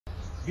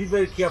Be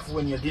very careful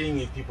when you're dealing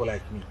with people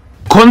like me.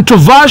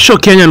 Controversial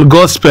Kenyan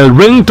gospel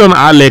ringtone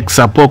Alex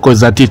Apoko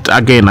is at it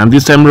again, and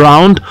this time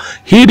round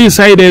he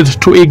decided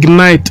to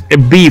ignite a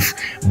beef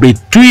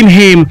between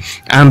him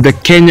and the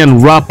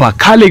Kenyan rapper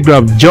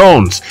Khaligraph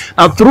Jones.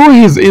 Now, through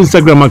his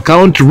Instagram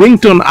account,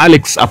 ringtone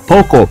Alex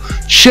Apoko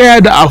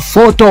shared a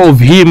photo of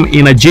him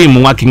in a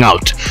gym working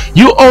out.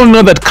 You all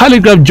know that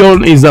Khaligraph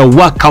Jones is a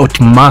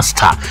workout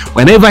master.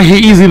 Whenever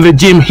he is in the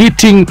gym,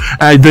 hitting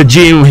the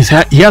gym,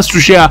 he has to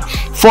share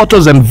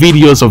photos and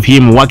videos of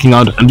him working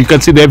out, and you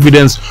can see the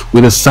evidence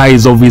with the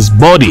size of his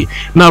body.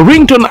 Now,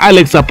 ringtone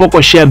Alex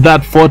Apoko shared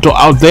that photo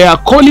out there,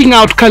 calling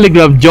out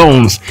Khaligraph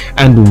Jones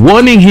and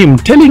warning him,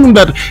 telling him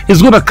that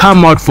he's gonna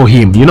come out for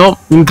him, you know,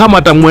 come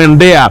at him when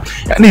there,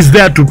 and he's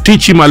there to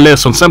teach him a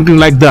lesson, something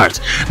like that.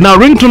 Now,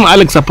 ringtone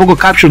Alex Apoko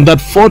captioned that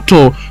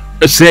photo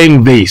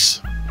saying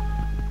this: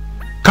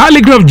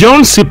 Khaligraph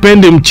Jones,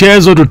 sipendi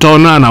mchezo,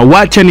 tutaonana,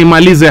 wacha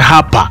nimalize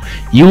hapa,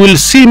 you will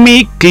see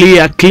me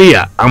clear,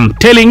 I'm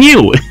telling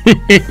you.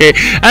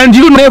 And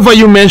whenever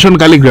you mention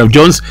Khaligraph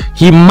Jones,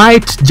 he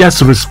might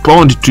just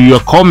respond to your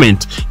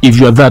comment if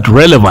you're that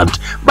relevant.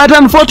 But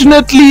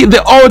unfortunately,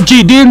 the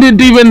OG didn't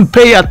even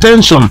pay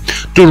attention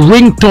to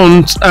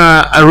ringtone's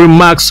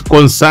remarks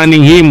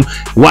concerning him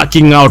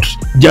working out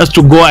just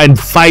to go and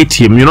fight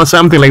him, you know,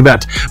 something like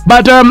that.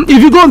 But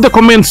if you go in the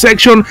comment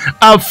section,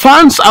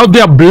 fans out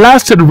there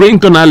blasted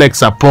ringtone Alex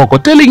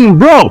Apoko, telling him,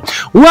 bro,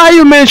 why are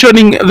you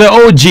mentioning the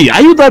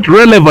OG? Are you that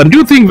relevant? Do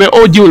you think the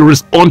OG will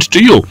respond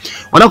to you?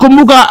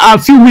 Wanakumbuka a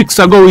few weeks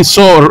ago we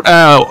saw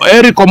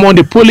Eric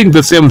Omondi pulling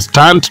the same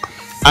stunt,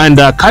 and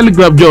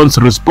Khaligraph Jones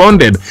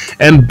responded,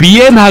 and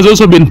BN has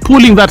also been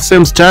pulling that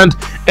same stunt,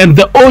 and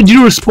the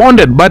OG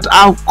responded. But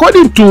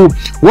according to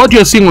what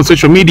you're seeing on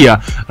social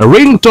media,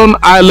 ringtone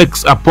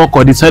Alex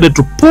Apoko decided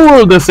to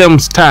pull the same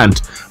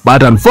stunt,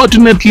 but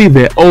unfortunately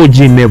the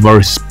OG never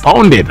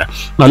responded.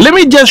 Now let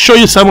me just show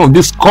you some of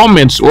these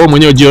comments.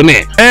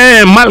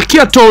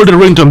 Malkia told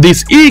ringtone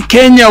this: "Hii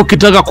Kenya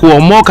ukitaka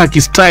kuomoka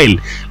kistyle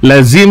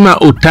lazima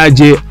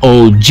utaje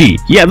OG."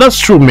 Yeah, that's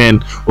true,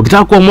 man.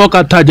 Ukitaka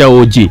kuomoka taja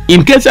OG.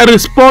 In case I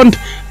respond,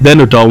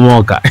 then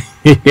utaomoka.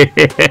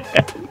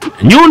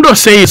 Nyundo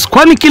says,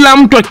 kwani kila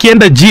mtu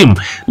akienda gym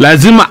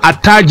lazima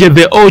ataje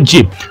the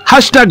OG.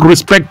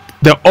 #respect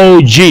the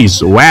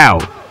OGs.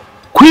 Wow.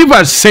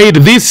 Quiver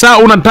said this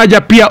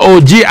unataja pia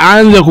OG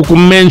aanze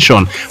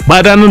kukumention,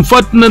 but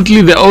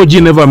unfortunately the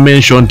OG never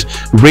mentioned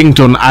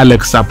ringtone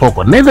Alex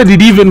Apoko. Neither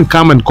did even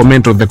come and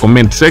comment on the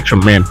comment section,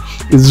 man.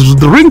 Is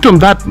the ringtone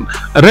that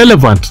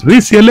relevant?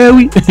 This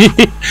yelewi?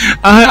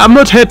 I'm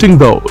not hating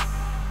though.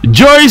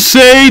 Joy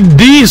said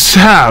this,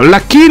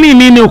 lakini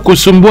nini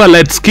ukusumbua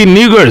light skin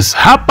niggers?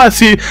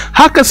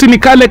 Haka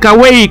sinikale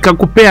kawei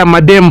kakupea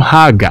madem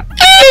haga.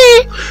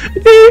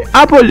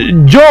 Hapo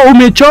Joe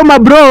umechoma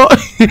bro.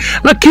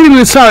 Lakini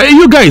ni sawa.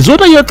 You guys,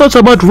 what are your thoughts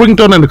about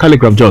ringtone and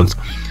Khaligraph Jones?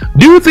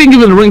 Do you think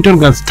even ringtone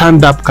can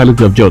stand up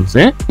Khaligraph Jones?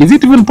 Is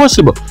it even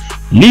possible?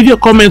 Leave your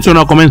comments on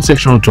our comment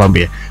section to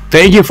Tuambie.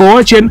 Thank you for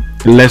watching.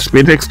 Let's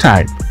meet next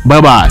time.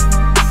 Bye bye.